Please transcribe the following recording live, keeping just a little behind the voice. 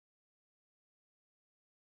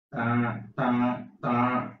哒哒哒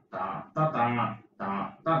哒哒哒哒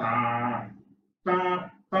哒哒哒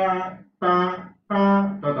哒哒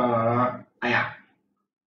哒哒哒。哎呀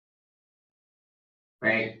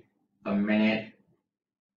，wait a minute.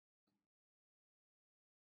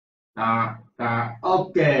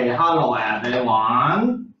 Okay, hello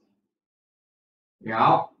everyone.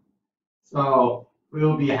 Yeah, so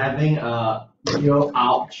we'll be having a video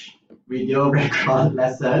record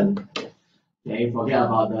lesson. Okay, forget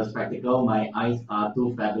about the spectacle. My eyes are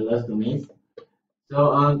too fabulous to miss.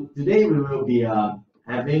 So today we will be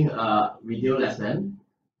having a video lesson.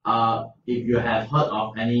 If you have heard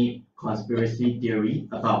of any conspiracy theory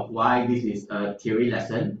about why this is a theory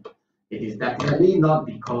lesson, it is definitely not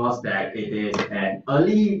because that it is an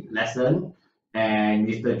early lesson and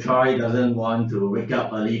Mr. Choi doesn't want to wake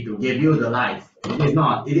up early to give you the life. It is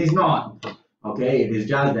not. It is not. Okay, it is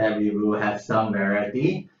just that we will have some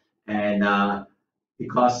variety and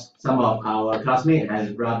because some of our classmates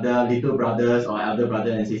has little brothers or elder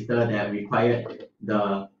brother and sister that required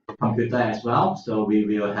the computer as well. So we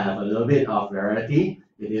will have a little bit of variety.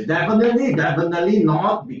 It is definitely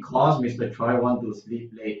not because Mr. Choi want to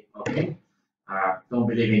sleep late. Okay, don't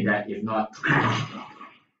believe in that. If not,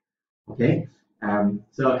 okay.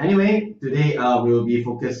 So anyway, today we'll be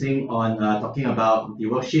focusing on talking about the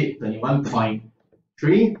worksheet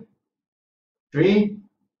 21.3,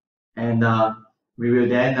 and we will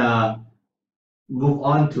then move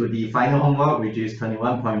on to the final homework, which is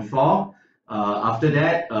 21.4. After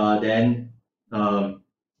that, then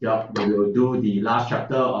yeah, we will do the last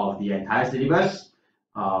chapter of the entire syllabus,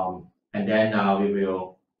 and then we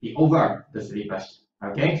will be over the syllabus.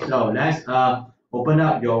 Okay, so let's open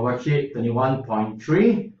up your worksheet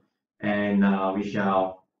 21.3, and we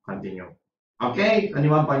shall continue. Okay,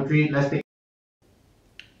 21.3, let's take.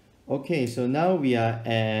 Okay, so now we are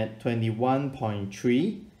at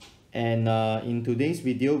 21.3, and in today's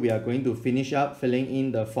video we are going to finish up filling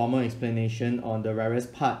in the formal explanation on the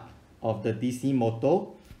rarest part of the DC motor.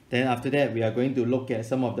 Then after that we are going to look at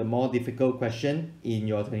some of the more difficult question in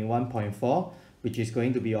your 21.4, which is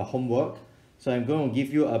going to be your homework. So I'm going to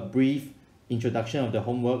give you a brief introduction of the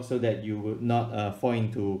homework so that you would not fall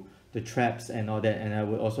into the traps and all that, and I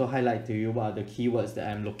will also highlight to you what are the keywords that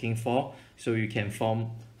I'm looking for so you can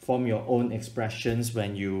form your own expressions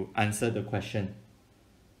when you answer the question.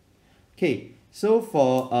 Okay, so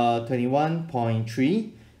for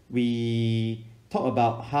 21.3, we talk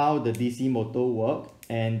about how the DC motor work,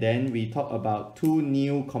 and then we talk about two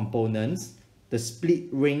new components, the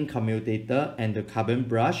split ring commutator and the carbon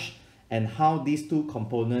brush, and how these two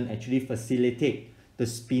components actually facilitate the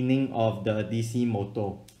spinning of the DC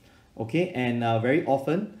motor. Okay, and very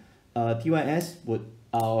often TYS would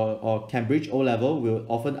or Cambridge O-level will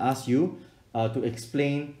often ask you to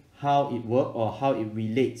explain how it works or how it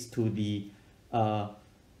relates to the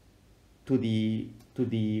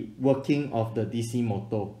working of the DC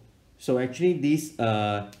motor. So actually this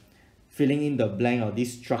filling in the blank or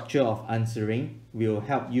this structure of answering will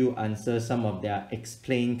help you answer some of their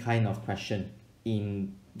explain kind of question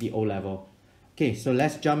in the O-level. Okay, so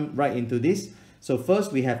let's jump right into this. So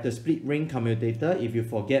first we have the split ring commutator, if you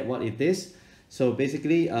forget what it is. So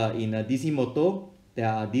basically in a DC motor,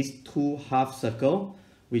 there are these two half circle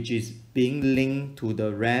which is being linked to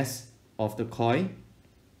the rest of the coil.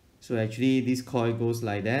 So actually this coil goes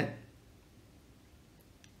like that.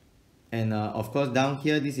 And of course down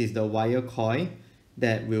here, this is the wire coil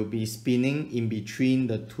that will be spinning in between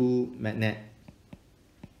the two magnet.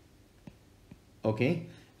 Okay,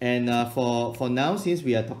 and for now, since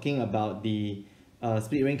we are talking about the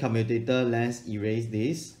split ring commutator, let's erase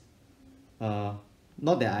this.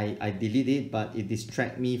 Not that I delete it, but it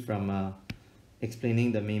distracts me from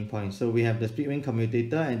explaining the main point. So we have the split ring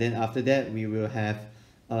commutator, and then after that we will have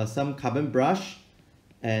some carbon brush,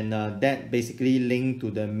 and that basically linked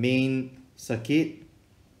to the main circuit.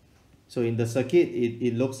 So in the circuit,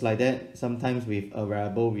 it looks like that, sometimes with a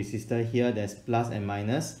variable resistor here, there's plus and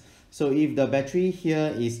minus. So if the battery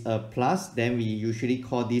here is a plus, then we usually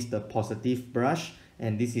call this the positive brush,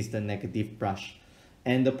 and this is the negative brush.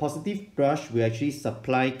 And the positive brush will actually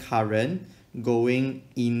supply current going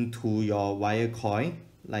into your wire coil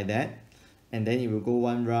like that, and then it will go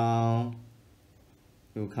one round,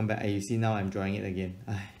 it will come back. You see now I'm drawing it again.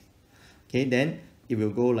 Okay, then it will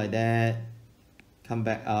go like that, come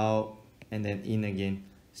back out, and then in again.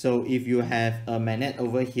 So if you have a magnet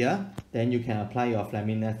over here, then you can apply your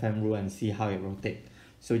Fleming-Fleming rule and see how it rotates.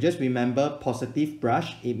 So just remember, positive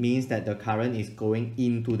brush, it means that the current is going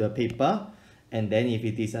into the paper, and then if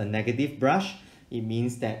it is a negative brush, it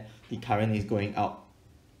means that the current is going out.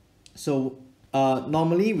 So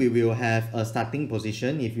Normally we will have a starting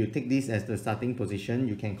position. If you take this as the starting position,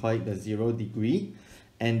 you can call it the 0 degree.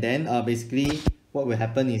 And then basically what will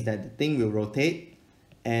happen is that the thing will rotate,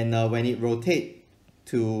 and when it rotates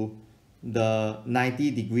to the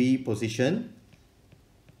 90-degree position,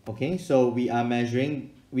 okay, so we are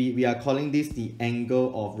measuring, we are calling this the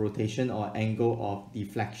angle of rotation or angle of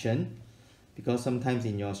deflection, because sometimes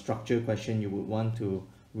in your structure question you would want to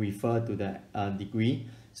refer to the degree.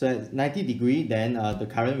 So at 90 degree, then the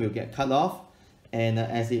current will get cut off, and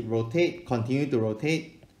as it continue to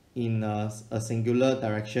rotate in a singular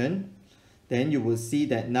direction, then you will see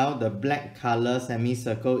that now the black color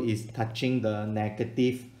semicircle is touching the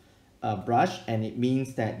negative brush, and it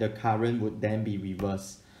means that the current would then be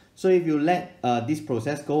reversed. So if you let this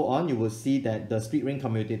process go on, you will see that the split ring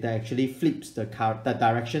commutator actually flips the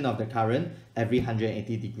direction of the current every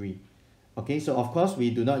 180 degree. Okay, so of course we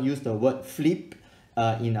do not use the word flip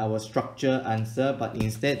in our structure answer, but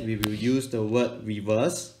instead we will use the word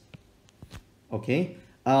reverse. Okay,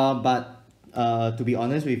 but to be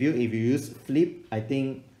honest with you, if you use flip, I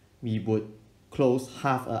think we would close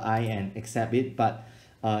half an eye and accept it. But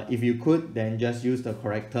if you could, then just use the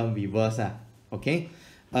correct term, reverse. Okay,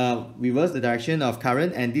 reverse the direction of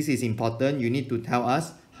current, and this is important. You need to tell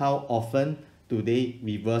us how often do they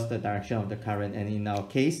reverse the direction of the current. And in our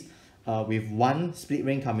case, with one split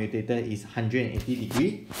ring commutator is 180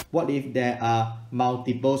 degree. What if there are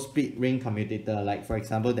multiple split ring commutator, like for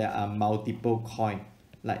example there are multiple coin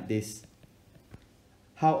like this?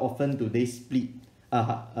 How often do they split,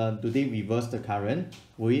 do they reverse the current?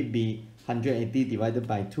 Will it be 180 divided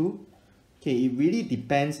by 2? Okay, it really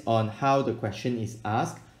depends on how the question is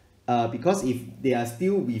asked, because if they are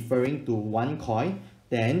still referring to one coin,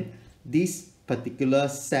 then this particular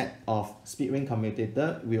set of split ring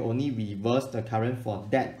commutator will only reverse the current for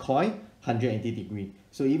that coin 180 degree.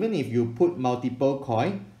 So even if you put multiple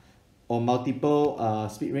coin or multiple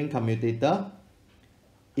split ring commutator,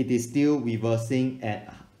 it is still reversing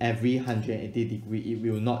at every 180 degree. It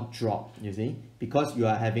will not drop, you see, because you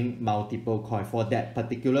are having multiple coin. For that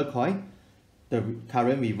particular coin, the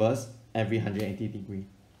current reverse every 180 degree.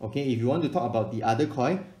 Okay, if you want to talk about the other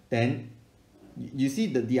coin, then you see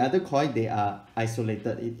that the other coin, they are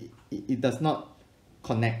isolated. It does not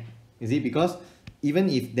connect, you see, because even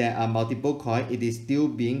if there are multiple coin, it is still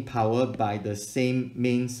being powered by the same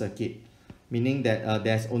main circuit, meaning that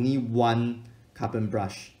there's only one carbon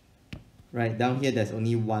brush. Right down here, there's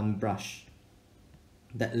only one brush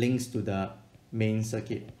that links to the main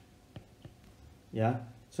circuit. Yeah,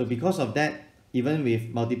 so because of that, even with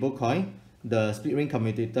multiple coin, the split ring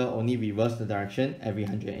commutator only reverse the direction every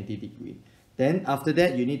 180 degree. Then after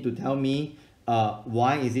that, you need to tell me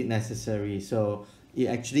why is it necessary. So it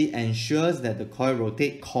actually ensures that the coil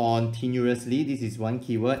rotate continuously. This is one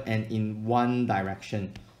keyword, and in one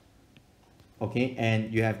direction. Okay,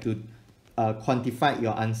 and you have to quantify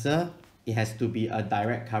your answer. It has to be a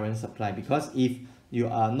direct current supply, because if you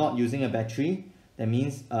are not using a battery, that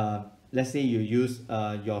means let's say you use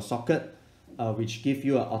your socket, which give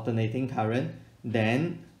you an alternating current,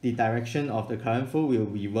 then the direction of the current flow will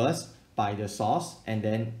reverse by the source, and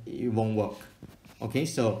then it won't work. Okay,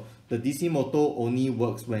 so the DC motor only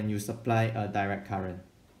works when you supply a direct current.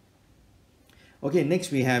 Okay,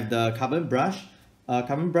 next we have the carbon brush.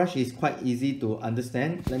 Carbon brush is quite easy to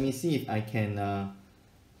understand. Let me see if I can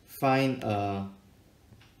find a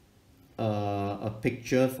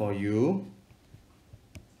picture for you.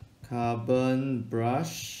 Carbon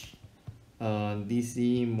brush,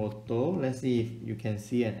 DC motor. Let's see if you can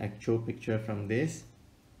see an actual picture from this.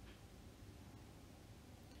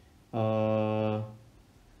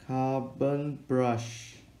 Carbon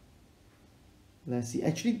brush. Let's see.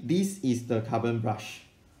 Actually, this is the carbon brush.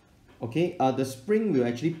 Okay, the spring will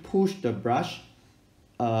actually push the brush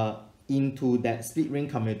into that split ring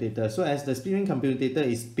commutator. So as the split ring commutator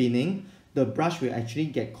is spinning, the brush will actually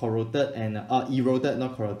get corroded and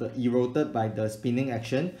eroded by the spinning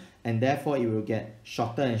action, and therefore it will get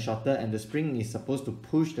shorter and shorter, and the spring is supposed to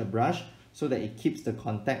push the brush so that it keeps the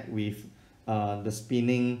contact with the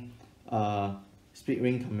spinning split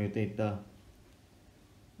ring commutator.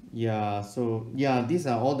 Yeah, so yeah, these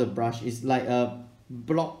are all the brush. It's like a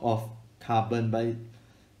block of carbon,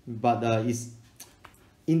 but it's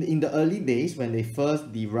in the early days when they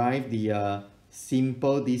first derived the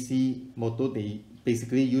simple DC motor, they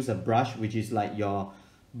basically use a brush which is like your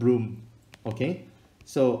broom. Okay,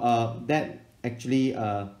 so that actually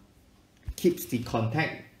keeps the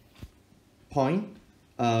contact point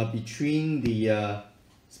between the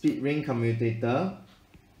split ring commutator.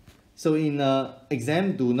 So in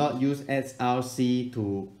exam, do not use SRC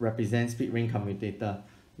to represent split ring commutator.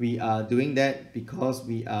 we are doing that because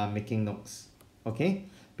we are making notes. Okay,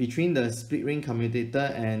 between the split ring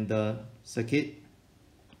commutator and the circuit,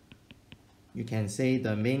 you can say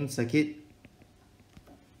the main circuit.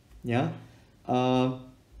 Yeah,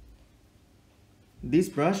 this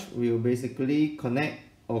brush will basically connect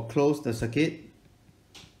or close the circuit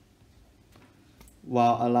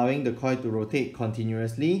while allowing the coil to rotate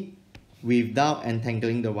continuously without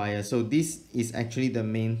entangling the wire. So this is actually the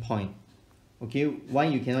main point. Okay, why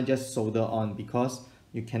you cannot just solder on? Because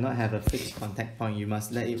you cannot have a fixed contact point, you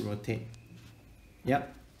must let it rotate.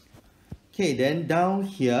 Yep. Okay, then down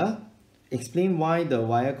here, explain why the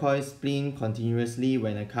wire coil spin continuously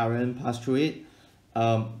when a current passes through it.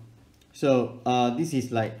 This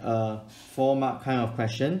is like a 4-mark kind of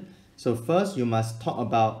question. So first you must talk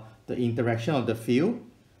about the interaction of the field,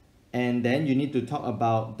 and then you need to talk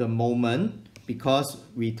about the moment because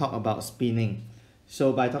we talk about spinning.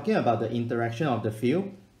 So by talking about the interaction of the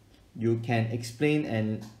field, you can explain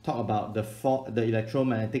and talk about the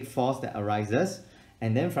electromagnetic force that arises,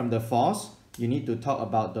 and then from the force you need to talk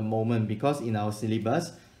about the moment, because in our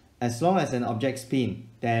syllabus, as long as an object spins,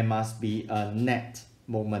 there must be a net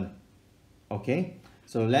moment. Okay,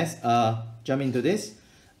 so let's jump into this.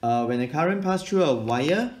 When a current passes through a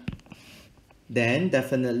wire, then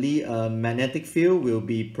definitely a magnetic field will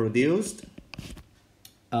be produced.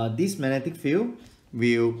 This magnetic field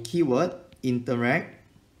will, keyword, interact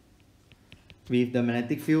with the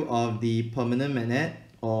magnetic field of the permanent magnet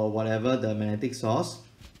or whatever the magnetic source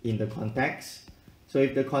in the contacts. So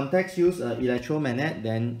if the contacts use electromagnet,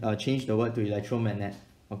 then change the word to electromagnet.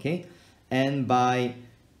 Okay, and by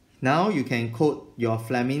now you can quote your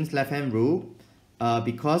Fleming's left hand rule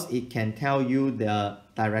because it can tell you the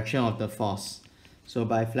direction of the force. So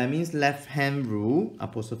by Fleming's left hand rule,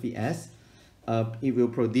 apostrophe S, it will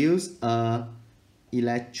produce a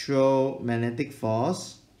electromagnetic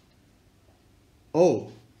force.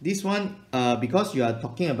 Oh, this one, because you are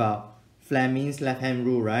talking about Fleming's left hand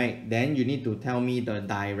rule, right? Then you need to tell me the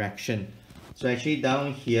direction. So actually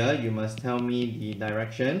down here, you must tell me the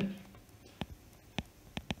direction.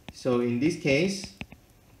 So in this case,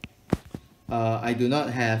 I do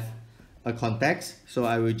not have a context, so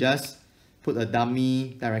I will just put a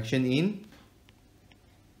dummy direction in.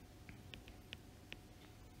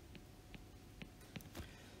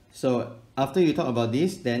 So after you talk about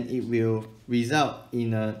this, then it will result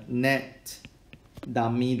in a net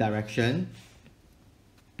dummy direction.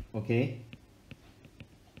 Okay,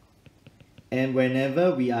 and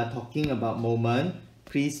whenever we are talking about moment,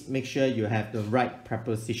 please make sure you have the right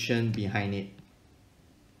preposition behind it.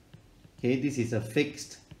 Okay, this is a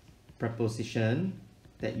fixed preposition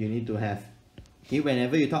that you need to have. Okay,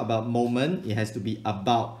 whenever you talk about moment, it has to be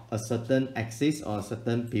about a certain axis or a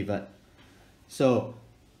certain pivot. So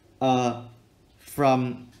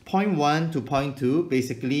from point 1 to point 2,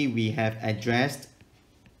 basically we have addressed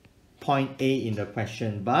point A in the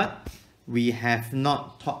question, but we have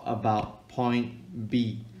not talked about point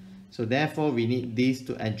B. So therefore we need this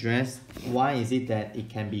to address why is it that it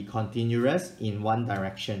can be continuous in one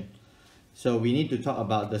direction. So we need to talk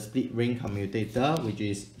about the split ring commutator, which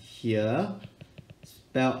is here.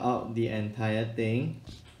 Spell out the entire thing.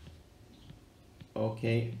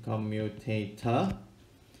 Okay, commutator.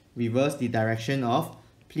 Reverse the direction of,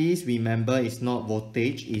 please remember it's not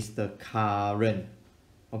voltage, it's the current.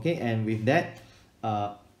 Okay, and with that,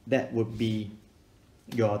 that would be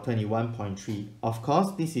your 21.3. Of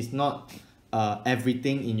course, this is not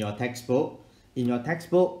everything in your textbook. In your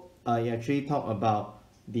textbook, you actually talk about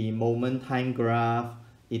the moment time graph.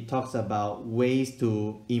 It talks about ways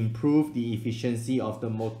to improve the efficiency of the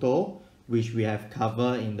motor, which we have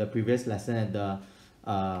covered in the previous lesson at the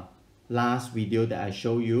last video that I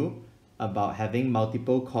showed you, about having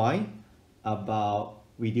multiple coil, about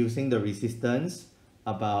reducing the resistance,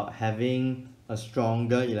 about having a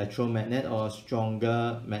stronger electromagnet or a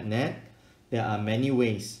stronger magnet. There are many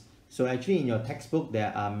ways. So actually in your textbook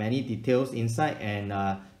there are many details inside,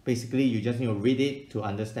 and basically you just need to read it to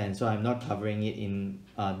understand. So I'm not covering it in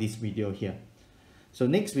this video here. So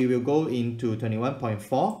next we will go into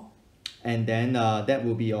 21.4, and then that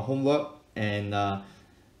will be your homework. And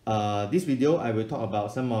this video I will talk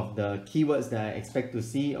about some of the keywords that I expect to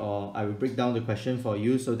see, or I will break down the question for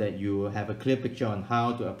you so that you have a clear picture on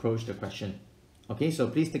how to approach the question. Okay, so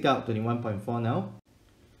please take out 21.4 now.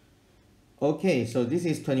 Okay, so this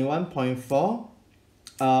is 21.4.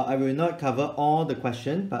 I will not cover all the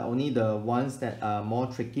questions, but only the ones that are more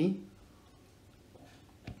tricky.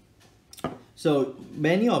 So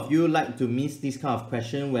many of you like to miss this kind of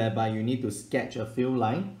question whereby you need to sketch a field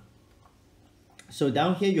line. So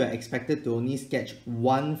down here, you are expected to only sketch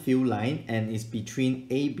one fill line, and it's between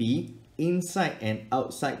AB, inside and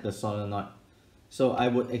outside the solenoid. So I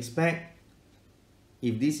would expect,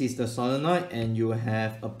 if this is the solenoid and you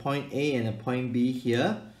have a point A and a point B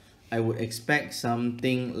here, I would expect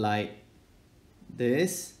something like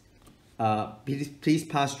this. Please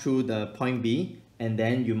pass through the point B, and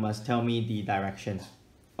then you must tell me the direction.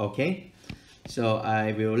 Okay, so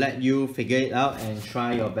I will let you figure it out and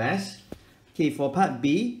try your best. Okay, for part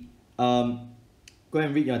B, go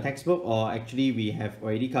and read your textbook, or actually we have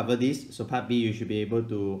already covered this, so part B you should be able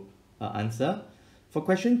to answer. For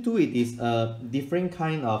question 2, it is a different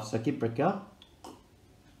kind of circuit breaker.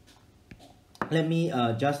 Let me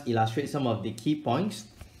just illustrate some of the key points.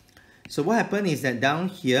 So what happened is that down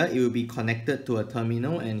here it will be connected to a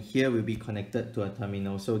terminal, and here will be connected to a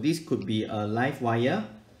terminal. So this could be a live wire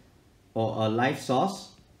or a live source,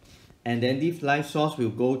 and then this live source will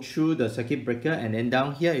go through the circuit breaker, and then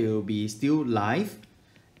down here it will be still live,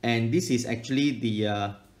 and this is actually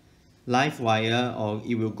the live wire, or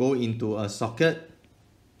it will go into a socket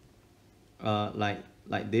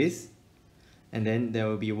like this, and then there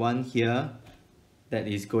will be one here that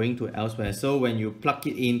is going to elsewhere. So when you plug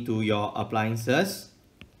it into your appliances,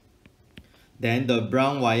 then the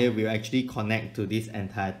brown wire will actually connect to this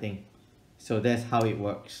entire thing. So that's how it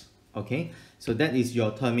works. Okay, so that is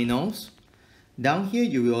your terminals. Down here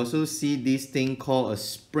you will also see this thing called a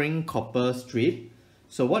spring copper strip.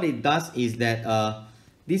 So what it does is that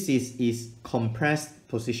this is compressed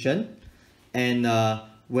position, and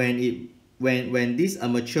when this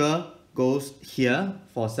armature goes here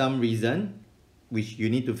for some reason, which you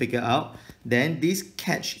need to figure out, then this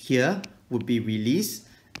catch here would be released,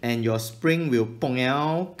 and your spring will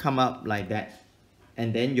come up like that,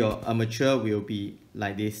 and then your armature will be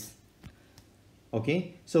like this.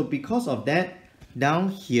 Okay, so because of that, down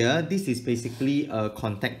here this is basically a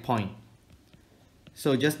contact point.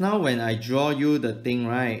 So just now when I draw you the thing,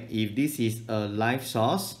 right, if this is a live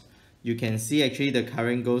source, you can see actually the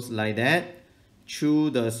current goes like that through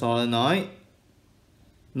the solenoid,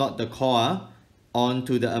 not the core,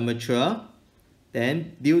 onto the armature,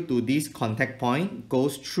 then due to this contact point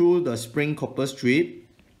goes through the spring copper strip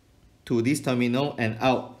to this terminal and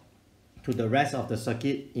out to the rest of the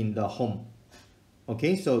circuit in the home.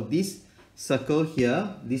 Okay, so this circle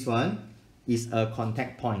here, this one is a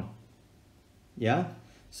contact point. Yeah,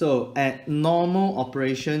 so at normal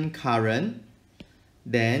operation current,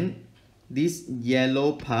 then this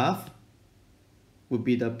yellow path would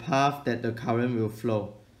be the path that the current will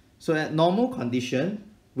flow. So at normal condition,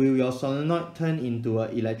 will your solenoid turn into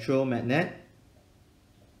an electromagnet?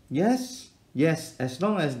 Yes, yes, as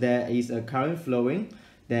long as there is a current flowing,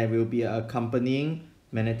 there will be an accompanying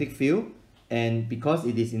magnetic field, and because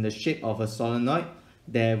it is in the shape of a solenoid,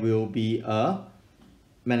 there will be a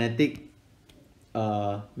magnetic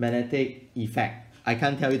effect. I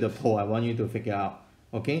can't tell you the pole, I want you to figure out.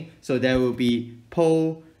 Okay, so there will be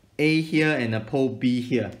pole A here and a pole B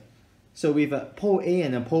here. So with a pole A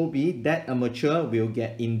and a pole B, that armature will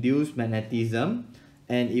get induced magnetism,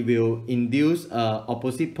 and it will induce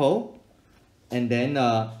opposite pole, and then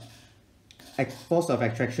force of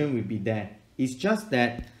attraction will be there. It's just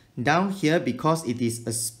that down here, because it is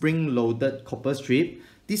a spring-loaded copper strip,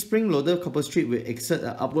 this spring-loaded copper strip will exert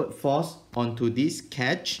an upward force onto this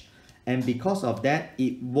catch, and because of that,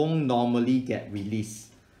 it won't normally get released.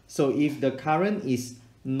 So if the current is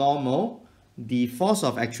normal, the force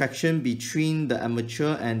of attraction between the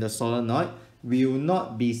armature and the solenoid will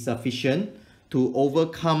not be sufficient to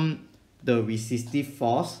overcome the resistive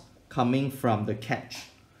force coming from the catch.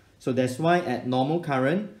 So that's why at normal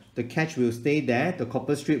current, the catch will stay there, the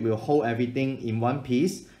copper strip will hold everything in one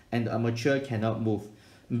piece, and the armature cannot move.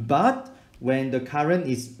 But when the current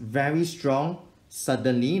is very strong,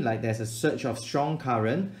 suddenly, like there's a surge of strong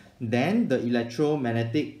current, then the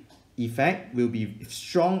electromagnetic effect will be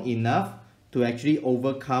strong enough to actually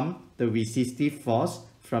overcome the resistive force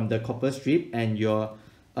from the copper strip, and your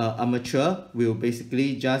armature will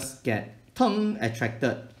basically just get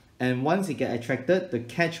attracted. And once it gets attracted, the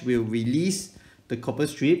catch will release the copper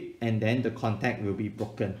strip, and then the contact will be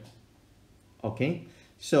broken. Okay,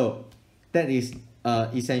 so that is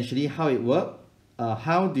essentially how it works.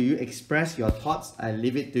 How do you express your thoughts? I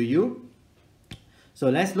leave it to you. So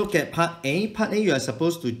let's look at part A. Part A, you are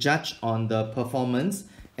supposed to judge on the performance,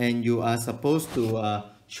 and you are supposed to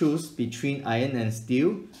choose between iron and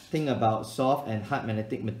steel. Think about soft and hard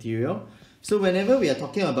magnetic material. So whenever we are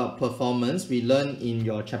talking about performance, we learn in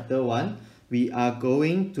your chapter 1, we are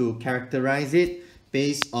going to characterize it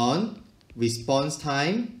based on response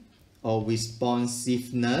time or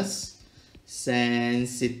responsiveness,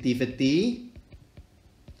 sensitivity,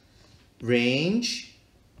 range,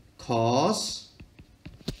 cost,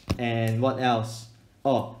 and what else?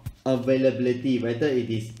 Oh, availability, whether it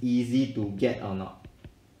is easy to get or not.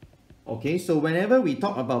 Okay, so whenever we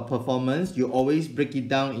talk about performance, you always break it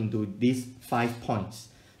down into these 5 points.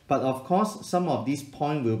 But of course, some of these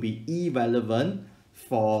points will be irrelevant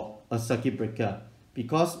for a circuit breaker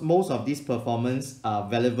because most of these performance are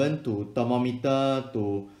relevant to thermometer,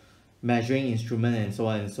 to measuring instrument, and so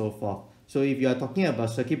on and so forth. So if you are talking about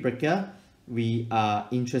circuit breaker, we are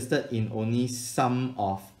interested in only some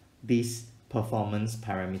of these performance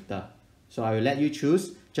parameter. So I will let you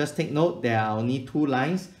choose. Just take note, there are only 2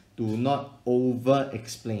 lines. Do not over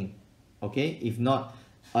explain. Okay, if not,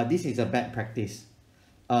 this is a bad practice.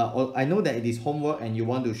 I know that it is homework and you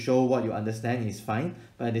want to show what you understand is fine,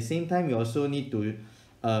 but at the same time you also need to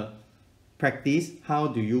practice how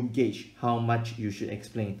do you gauge how much you should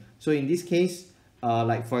explain. So in this case,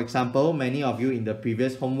 like for example, many of you in the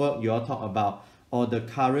previous homework, you all talk about the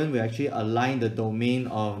current will actually align the domain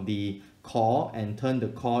of the core and turn the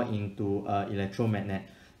core into electromagnet.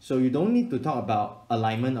 So you don't need to talk about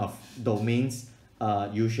alignment of domains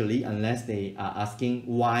usually, unless they are asking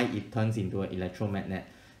why it turns into an electromagnet.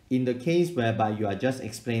 In the case whereby you are just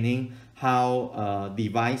explaining how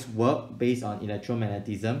device work based on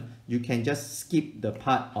electromagnetism, you can just skip the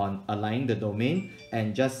part on aligning the domain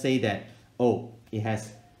and just say that, oh, it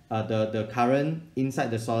has the current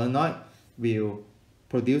inside the solenoid will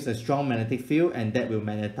produce a strong magnetic field and that will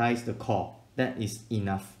magnetize the core. That is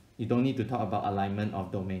enough. You don't need to talk about alignment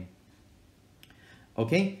of domain.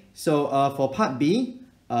 Okay, so for part B,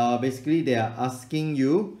 basically they are asking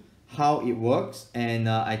you how it works, and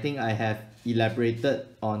I think I have elaborated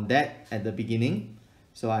on that at the beginning.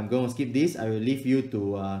 So I'm going to skip this. I will leave you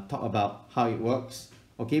to talk about how it works.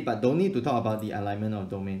 Okay, but don't need to talk about the alignment of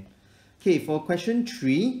domain. Okay, for question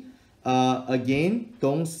 3, again,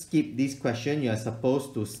 don't skip this question. You are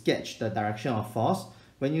supposed to sketch the direction of force.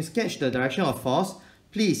 When you sketch the direction of force,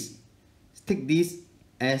 please take this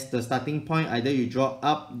as the starting point. Either you draw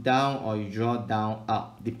up, down, or you draw down,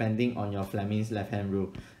 up, depending on your Fleming's left-hand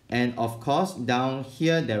rule. And of course, down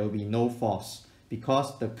here, there will be no force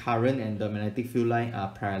because the current and the magnetic field line are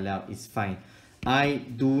parallel. It's fine. I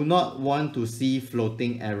do not want to see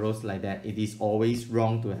floating arrows like that. It is always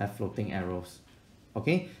wrong to have floating arrows.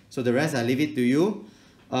 Okay, so the rest I leave it to you.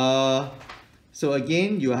 So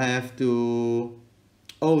again, you have to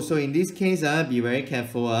so in this case, be very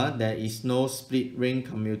careful. There is no split ring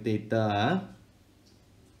commutator.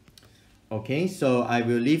 Okay, so I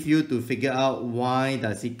will leave you to figure out why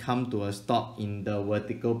does it come to a stop in the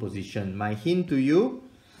vertical position. My hint to you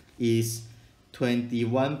is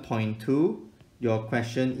 21.2, your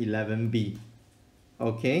question 11B.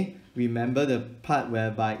 Okay, remember the part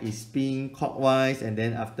whereby it's spin clockwise and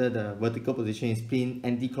then after the vertical position is spin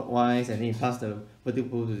anti-clockwise and then it pass the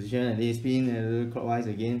vertical position and then it spin clockwise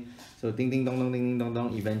again. So ding ding dong dong ding ding dong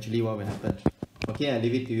dong, eventually what will happen? Okay, I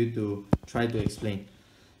leave it to you to try to explain.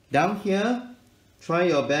 Down here, try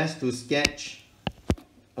your best to sketch,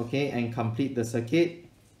 okay, and complete the circuit.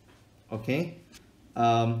 Okay,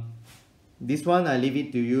 this one I leave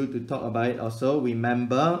it to you to talk about it also.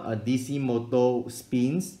 Remember, a DC motor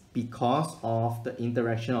spins because of the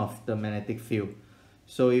interaction of the magnetic field.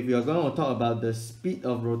 So if you're going to talk about the speed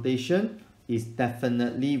of rotation, it's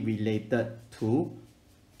definitely related to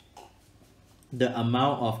the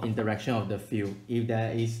amount of interaction of the field. If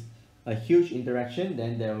there is a huge interaction,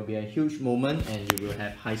 then there will be a huge moment and you will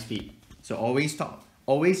have high speed. So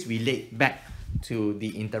always relate back to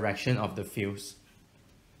the interaction of the fields.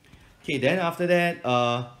 Okay, then after that,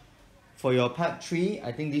 for your part 3,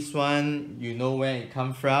 I think this one, you know where it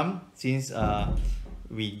comes from since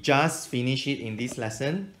we just finished it in this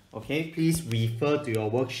lesson. Okay, please refer to your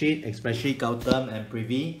worksheet, especially Gautam and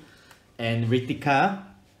Privi and Ritika.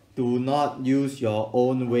 Do not use your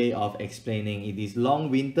own way of explaining. It is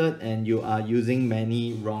long-winded and you are using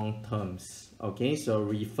many wrong terms. Okay, so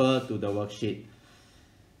refer to the worksheet.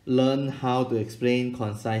 Learn how to explain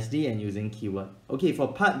concisely and using keyword. Okay,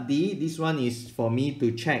 for part D, this one is for me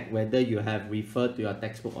to check whether you have referred to your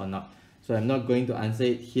textbook or not. So I'm not going to answer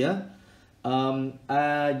it here.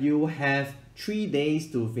 You have 3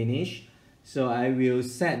 days to finish. So I will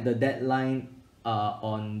set the deadline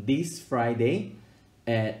on this Friday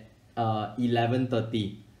at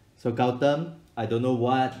 11:30. So Gautam, I don't know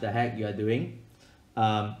what the heck you are doing.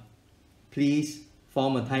 Please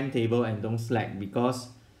form a timetable and don't slack, because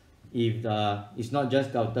if it's not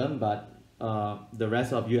just Gautam but the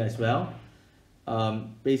rest of you as well,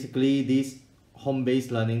 basically this home-based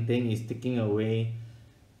learning thing is taking away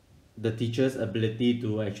the teacher's ability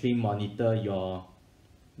to actually monitor your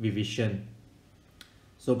revision.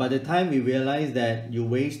 So by the time we realize that you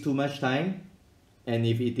waste too much time, and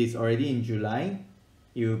if it is already in July,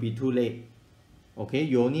 it will be too late. Okay,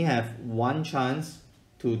 you only have one chance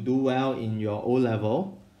to do well in your O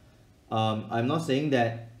level. I'm not saying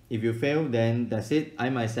that if you fail, then that's it.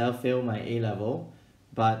 I myself failed my A level,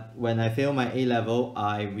 but when I fail my A level,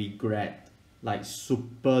 I regret, like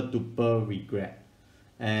super duper regret.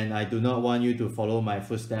 And I do not want you to follow my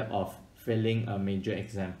footstep of failing a major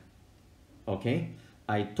exam. Okay,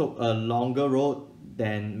 I took a longer road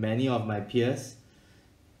than many of my peers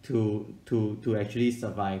to actually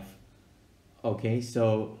survive. Okay,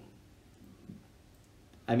 so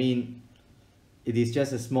I mean, it is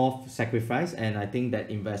just a small sacrifice, and I think that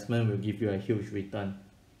investment will give you a huge return.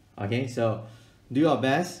 Okay, so do your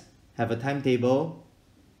best, have a timetable,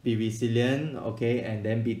 be resilient, okay, and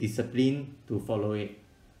then be disciplined to follow it.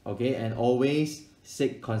 Okay, and always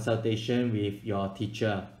seek consultation with your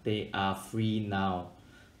teacher. They are free now.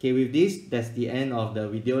 Okay, with this, that's the end of the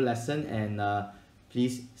video lesson, and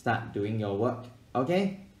please start doing your work.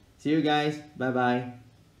 Okay, see you guys. Bye bye.